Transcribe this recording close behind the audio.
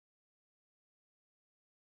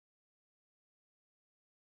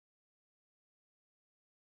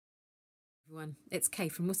Everyone, it's Kay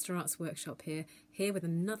from Worcester Arts Workshop here with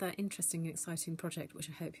another interesting and exciting project which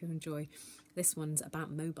I hope you enjoy. This one's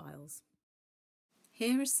about mobiles.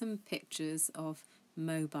 Here are some pictures of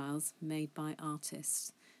mobiles made by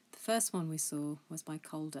artists. The first one we saw was by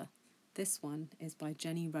Calder. This one is by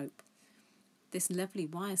Jenny Rope. This lovely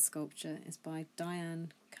wire sculpture is by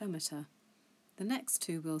Diane Comata. The next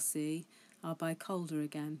two we'll see are by Calder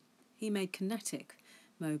again. He made kinetic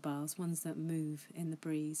mobiles, ones that move in the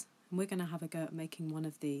breeze. And we're going to have a go at making one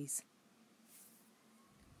of these.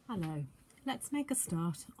 Hello, let's make a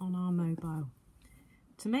start on our mobile.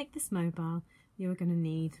 To make this mobile, you're going to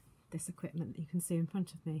need this equipment that you can see in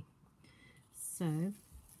front of me. So,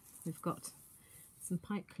 we've got some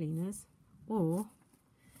pipe cleaners, or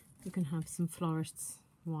you can have some florist's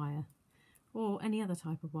wire, or any other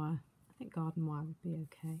type of wire. I think garden wire would be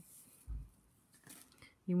okay.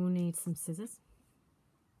 You will need some scissors.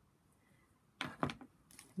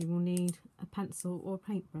 You will need a pencil or a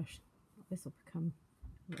paintbrush. This will become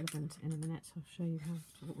relevant in a minute. I'll show you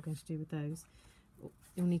what we're going to do with those.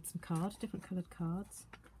 You'll need some cards, different coloured cards.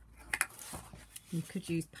 You could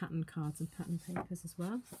use pattern cards and pattern papers as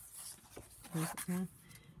well.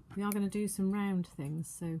 We are going to do some round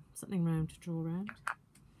things, so something round to draw around.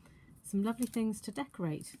 Some lovely things to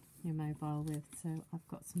decorate your mobile with. So I've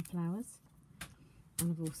got some flowers,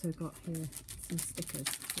 and I've also got here some stickers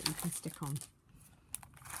that you can stick on.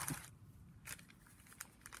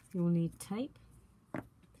 You'll need tape,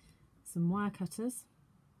 some wire cutters,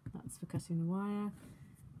 that's for cutting the wire,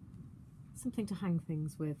 something to hang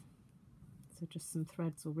things with, so just some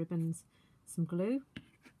threads or ribbons, some glue,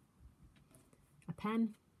 a pen,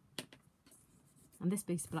 and this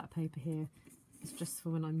piece of black paper here is just for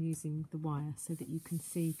when I'm using the wire, so that you can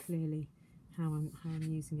see clearly how I'm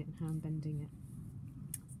using it and how I'm bending it.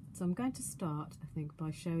 So I'm going to start, I think,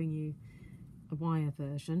 by showing you a wire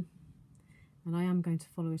version. And I am going to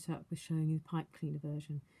follow it up with showing you the pipe cleaner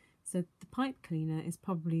version. So the pipe cleaner is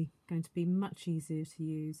probably going to be much easier to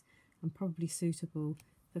use and probably suitable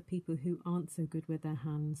for people who aren't so good with their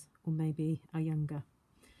hands or maybe are younger.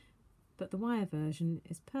 But the wire version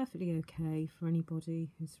is perfectly okay for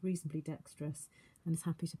anybody who's reasonably dexterous and is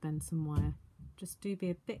happy to bend some wire. Just do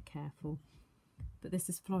be a bit careful. But this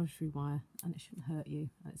is floristry wire and it shouldn't hurt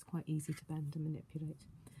you. It's quite easy to bend and manipulate.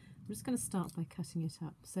 I'm just going to start by cutting it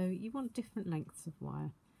up. So you want different lengths of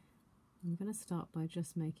wire. I'm going to start by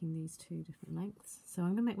just making these two different lengths. So I'm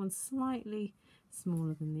going to make one slightly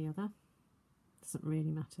smaller than the other. Doesn't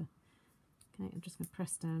really matter. Okay, I'm just going to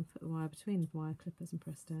press down, put the wire between the wire clippers and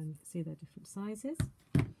press down. You can see they're different sizes.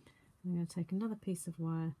 I'm going to take another piece of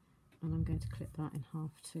wire and I'm going to clip that in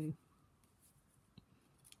half too.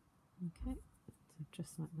 Okay, so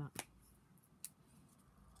just like that.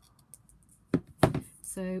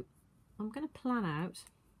 So I'm going to plan out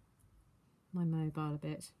my mobile a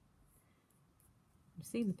bit. You've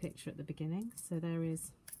seen the picture at the beginning, so there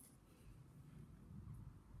is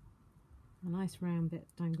a nice round bit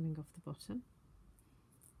dangling off the bottom,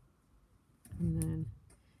 and then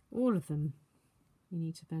all of them you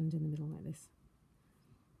need to bend in the middle like this.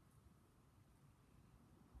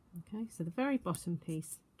 Okay, so the very bottom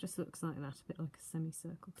piece just looks like that, a bit like a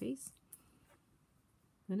semicircle piece.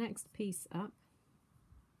 The next piece up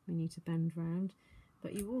we need to bend round,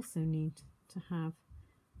 but you also need to have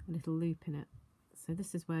a little loop in it. So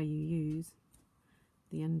this is where you use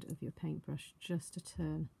the end of your paintbrush just to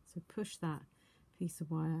turn. So push that piece of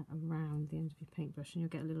wire around the end of your paintbrush and you'll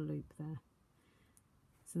get a little loop there.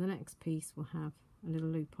 So the next piece will have a little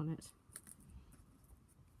loop on it.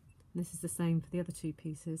 And this is the same for the other two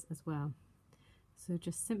pieces as well. So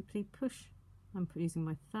just simply push. I'm using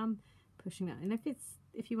my thumb, pushing that. And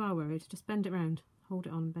if you are worried, just bend it round. Hold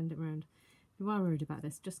it on and bend it round. If you are worried about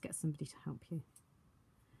this, just get somebody to help you.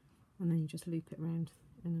 And then you just loop it round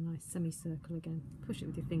in a nice semicircle again. Push it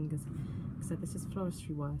with your fingers. Like I said, this is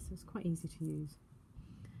floristry wire, so it's quite easy to use.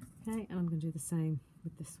 Okay, and I'm going to do the same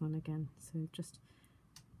with this one again. So just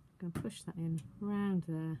going to push that in round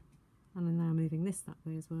there. And I'm now moving this that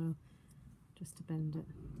way as well, just to bend it.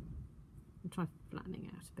 And try flattening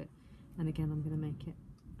out a bit. And again, I'm going to make it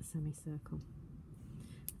a semicircle.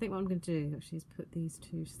 I think what I'm going to do actually is put these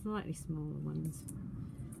two slightly smaller ones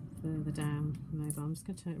further down the mobile. I'm just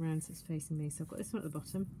going to turn it around so it's facing me. So I've got this one at the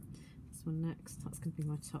bottom, this one next, that's going to be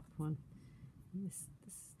my top one. And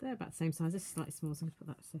they're about the same size, this is slightly smaller, so I'm going to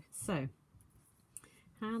put that. So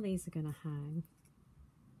how these are going to hang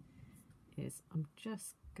is I'm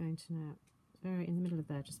just going to now, very in the middle of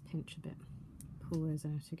there, just pinch a bit, pull those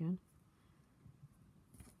out again.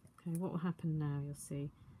 Okay, what will happen now, you'll see,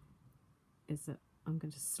 is that I'm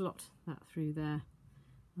going to slot that through there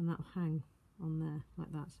and that will hang on there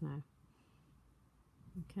like that now.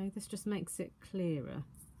 Okay, this just makes it clearer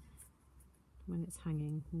when it's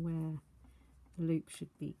hanging where the loop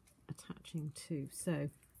should be attaching to. So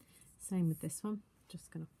same with this one,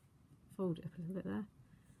 just going to fold it up a little bit there,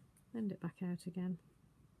 bend it back out again.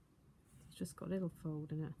 It's just got a little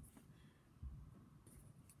fold in it,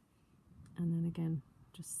 and then again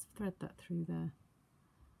just thread that through there,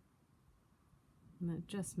 and that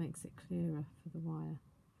just makes it clearer for the wire,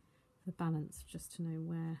 for balance, just to know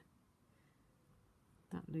where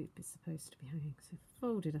that loop is supposed to be hanging. So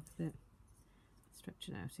fold it up a bit, stretch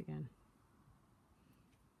it out again,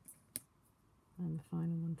 and the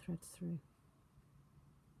final one threads through.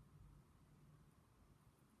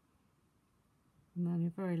 And then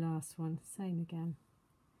your very last one, same again,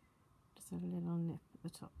 just a little nip at the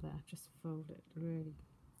top there, just fold it really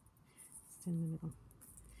just in the middle.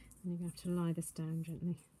 And you're going to have to lie this down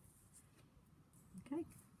gently. Okay,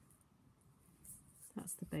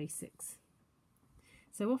 that's the basics.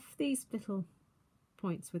 So off these little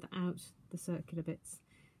points without the circular bits,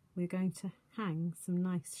 we're going to hang some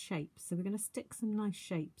nice shapes. So we're going to stick some nice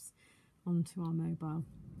shapes onto our mobile.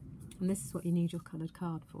 And this is what you need your coloured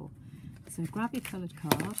card for. So grab your coloured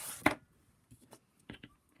card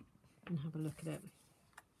and have a look at it,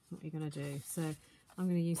 what you're going to do. So I'm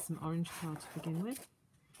going to use some orange card to begin with.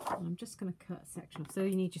 And I'm just going to cut a section off. So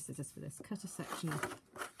you need your scissors for this. Cut a section off.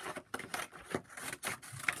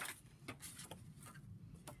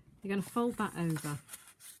 You're going to fold that over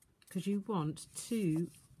because you want two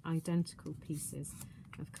identical pieces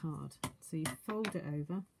of card. So you fold it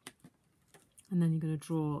over and then you're going to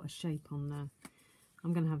draw a shape on there.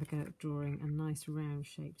 I'm going to have a go at drawing a nice round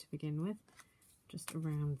shape to begin with, just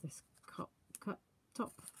around this top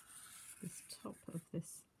of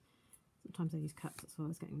this. Sometimes I use cups, that's why I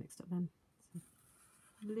was getting mixed up then. So,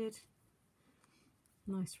 lid,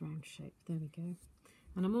 nice round shape, there we go.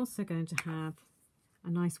 And I'm also going to have a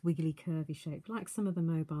nice wiggly curvy shape, like some of the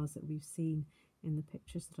mobiles that we've seen in the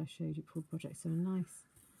pictures that I showed you before the project. So a nice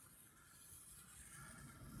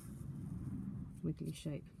wiggly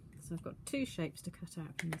shape. So I've got two shapes to cut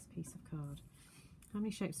out from this piece of card. How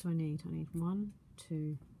many shapes do I need? I need 1,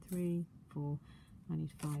 2, 3, 4. I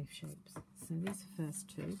need 5 shapes. So these are the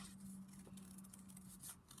first two.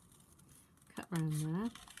 Cut round there.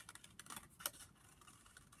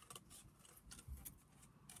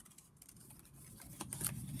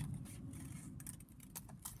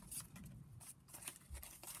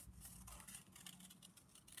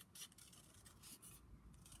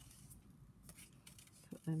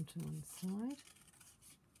 Put them to one side.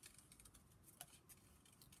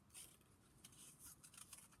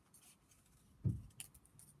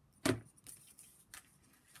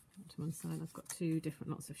 To one side, I've got two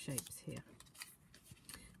different lots of shapes here.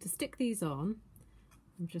 To stick these on,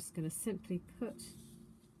 I'm just going to simply put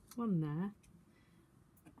one there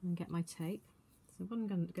and get my tape. So one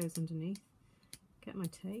goes underneath, get my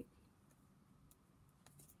tape,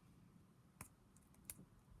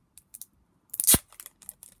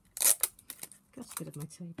 cut a bit of my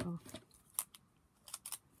tape off,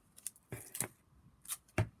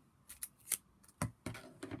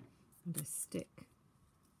 and I stick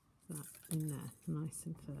that in there nice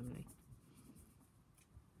and firmly.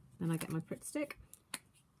 Then I get my Pritt stick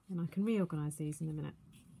and I can reorganise these in a minute.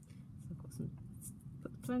 So I've got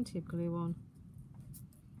put plenty of glue on,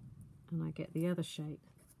 and I get the other shape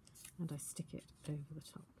and I stick it over the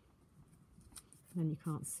top. And then you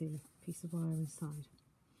can't see a piece of wire inside.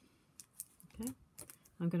 Okay,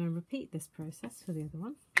 I'm going to repeat this process for the other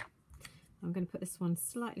one. I'm going to put this one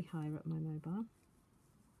slightly higher up my mobile.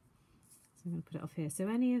 So I'm going to put it off here. So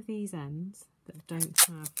any of these ends that don't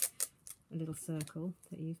have a little circle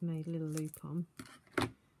that you've made a little loop on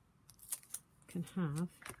can have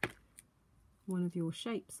one of your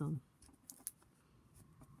shapes on.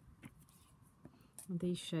 And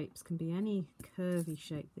these shapes can be any curvy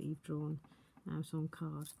shape that you've drawn out on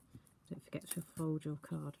card. Don't forget to fold your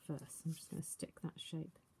card first. I'm just going to stick that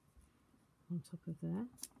shape on top of there.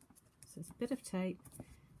 So it's a bit of tape,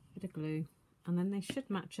 a bit of glue, and then they should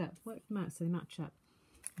match up. Work them out so they match up.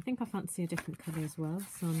 I think I fancy a different colour as well,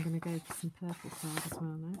 so I'm going to go for some purple card as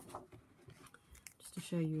well now, just to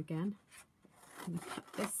show you again. I'm going to cut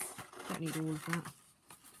this, don't need all of that,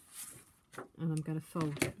 and I'm going to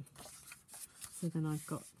fold it. So then I've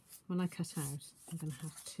got, when I cut out, I'm going to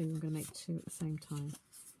have two, I'm going to make two at the same time.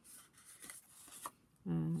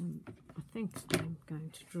 I think I'm going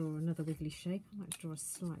to draw another wiggly shape. I might draw a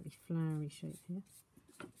slightly flowery shape here.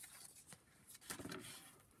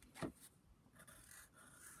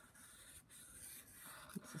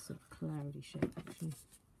 It's a sort of cloudy shape actually.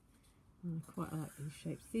 I quite like these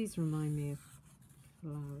shapes. These remind me of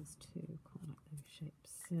flowers too, quite like those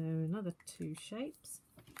shapes. So another 2 shapes.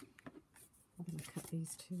 I'm going to cut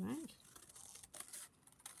these 2 out.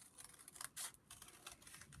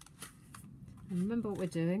 And remember what we're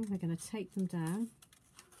doing, we're going to tape them down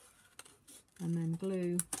and then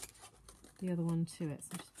glue the other one to it.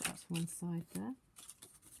 So just put that to one side there.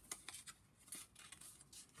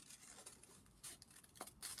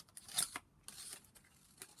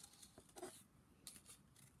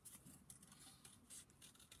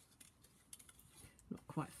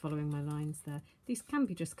 Quite following my lines there. These can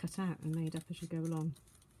be just cut out and made up as you go along.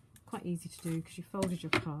 Quite easy to do because you folded your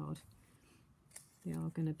card. They are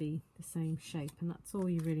going to be the same shape, and that's all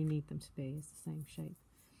you really need them to be, is the same shape.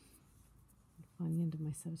 I'll find the end of my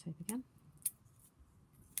sellotape again.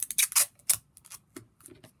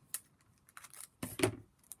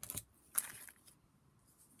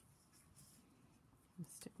 I'll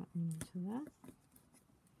stick that one into there.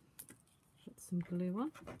 Put some glue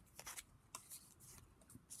on.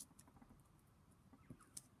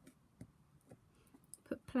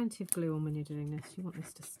 Plenty of glue on when you're doing this. You want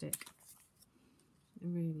this to stick. It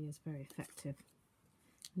really is very effective.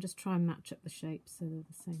 And just try and match up the shapes so they're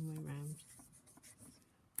the same way round.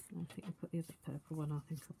 I think I'll put the other purple one, I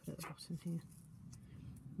think I'll put it at the bottom here.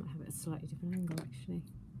 Might have it at a slightly different angle actually.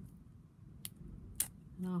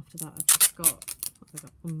 And after that I've got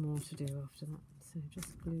one more to do after that. So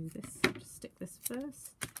just glue this, just stick this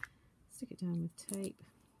first. Stick it down with tape.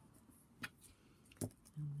 And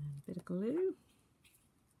then a bit of glue.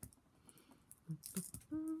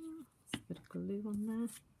 A bit of glue on there.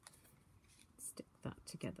 Stick that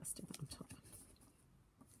together, stick that on top.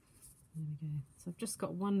 There we go. So I've just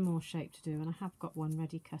got one more shape to do, and I have got one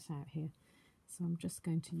ready cut out here. So I'm just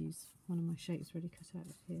going to use one of my shapes ready cut out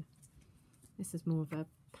here. This is more of a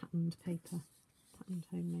patterned paper, patterned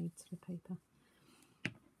homemade sort of paper.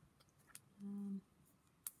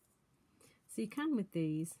 So you can, with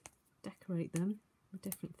these, decorate them with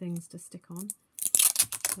different things to stick on.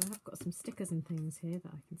 So I have got some stickers and things here that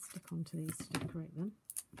I can stick onto these to decorate them.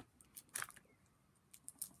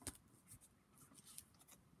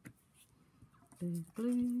 Bit of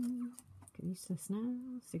glue. Get used to this now.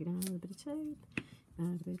 Stick it down with a bit of tape.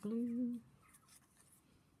 Add a bit of glue.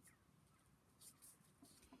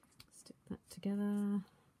 Stick that together. And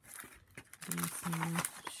some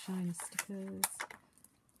shiny stickers.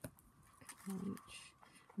 And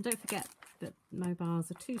don't forget that mobiles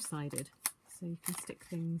are 2-sided. So you can stick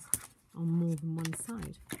things on more than one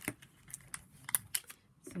side.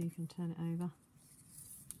 So you can turn it over,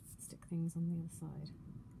 stick things on the other side.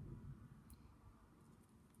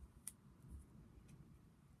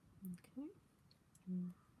 Okay,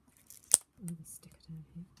 another sticker down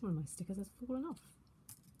here. One of my stickers has fallen off.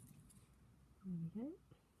 There we go.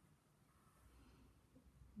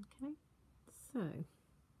 Okay, so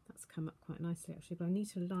that's come up quite nicely actually, but I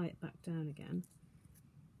need to lie it back down again,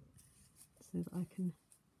 so that I can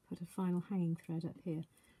put a final hanging thread up here.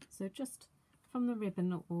 So just from the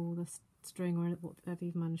ribbon or the string or whatever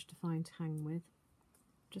you've managed to find to hang with,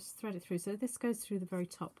 just thread it through. So this goes through the very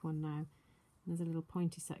top one now. There's a little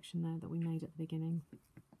pointy section there that we made at the beginning.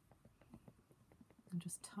 And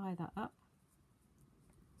just tie that up.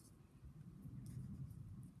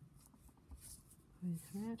 With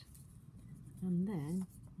thread. And then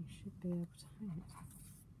you should be able to hang it.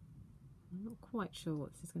 I'm not quite sure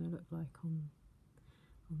what this is going to look like on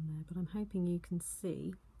there, but I'm hoping you can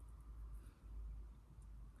see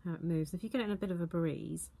how it moves. If you get it in a bit of a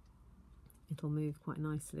breeze, it'll move quite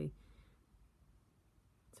nicely.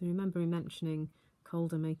 So remember me mentioning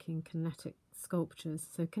Calder making kinetic sculptures.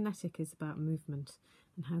 So kinetic is about movement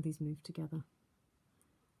and how these move together.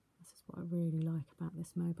 This is what I really like about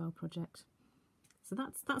this mobile project. So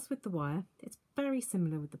that's with the wire. It's very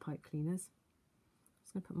similar with the pipe cleaners. I'm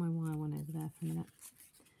just going to put my wire one over there for a minute.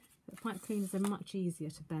 But pipe cleaners are much easier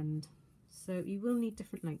to bend, so you will need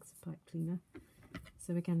different lengths of pipe cleaner.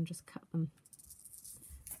 So again, just cut them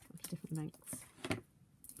to different lengths.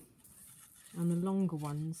 And the longer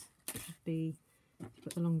ones would be,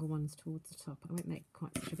 put the longer ones towards the top. I won't make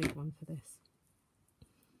quite such a big one for this.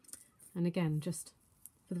 And again, just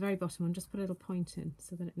for the very bottom one, just put a little point in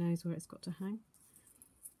so that it knows where it's got to hang.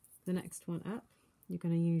 The next one up, you're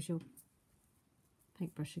going to use your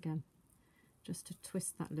paintbrush again, just to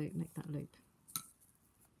twist that loop, make that loop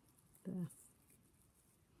there,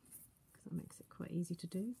 because that makes it quite easy to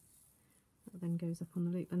do. That then goes up on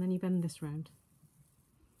the loop, and then you bend this round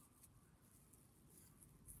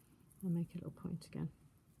and make a little point again.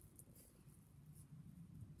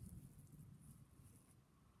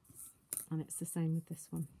 And it's the same with this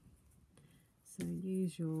one. So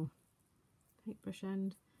use your paintbrush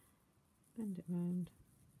end bend it round,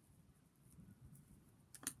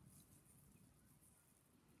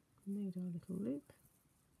 made our little loop,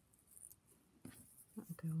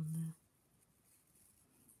 that'll go on there,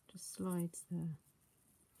 just slides there,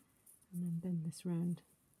 and then bend this round.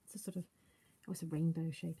 It's a sort of, oh, it's a rainbow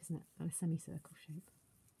shape, isn't it? And a semicircle shape.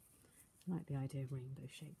 I like the idea of rainbow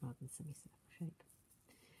shape rather than semicircle shape.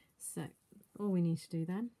 So all we need to do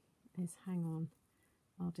then is hang on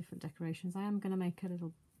our different decorations. I am going to make a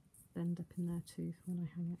little bend up in there too when I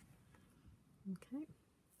hang it. Okay.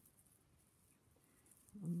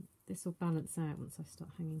 This will balance out once I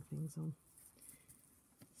start hanging things on.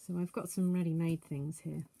 So I've got some ready-made things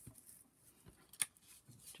here,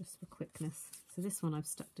 just for quickness. So this one I've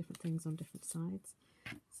stuck different things on different sides.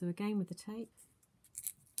 So again with the tape,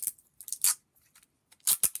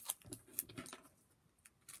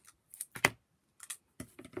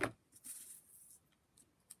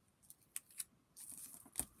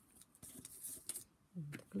 and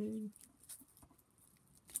the glue,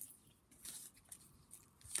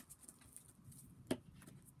 a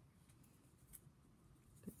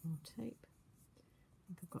bit more tape. I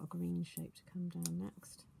think I've got a green shape to come down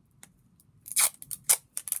next.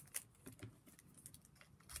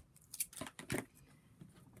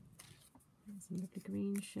 There's a lovely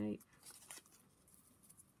green shape.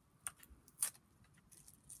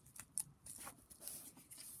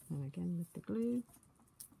 And again with the glue.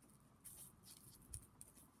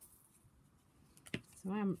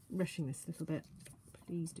 So I am rushing this a little bit.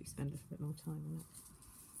 Please do spend a little bit more time on it.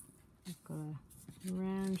 I've got a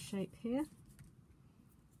round shape here.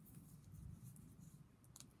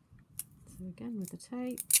 So again with the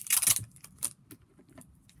tape.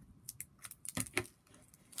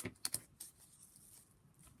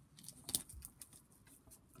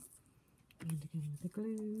 And again with the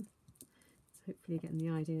glue. So hopefully you're getting the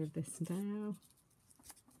idea of this now.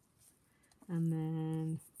 And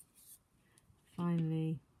then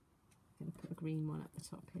finally, I'm going to put a green one at the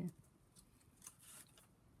top here.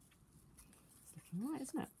 It's looking right,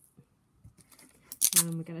 isn't it?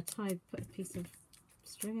 And we're going to put a piece of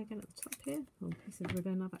string again at the top here, or a piece of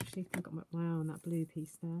ribbon. I've actually got my eye on that blue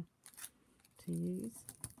piece there to use.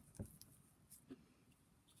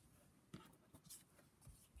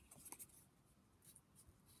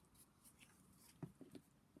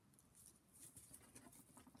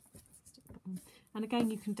 Stick that on. And again,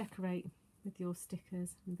 you can decorate with your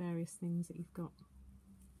stickers and various things that you've got.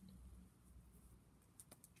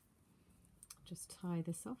 Just tie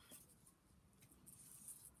this off.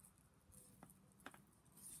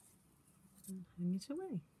 And hang it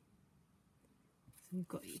away. So you've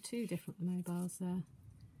got your two different mobiles there.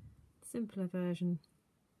 Simpler version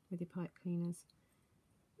with your pipe cleaners,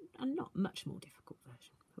 and not much more difficult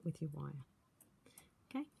version, but with your wire.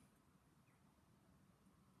 Okay.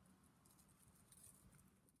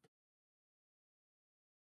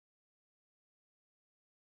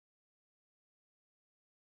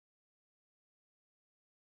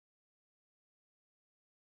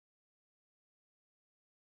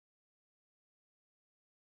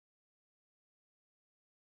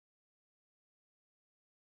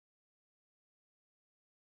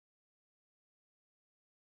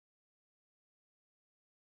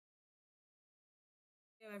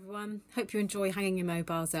 Hello everyone, hope you enjoy hanging your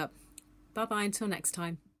mobiles up. Bye bye until next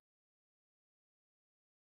time.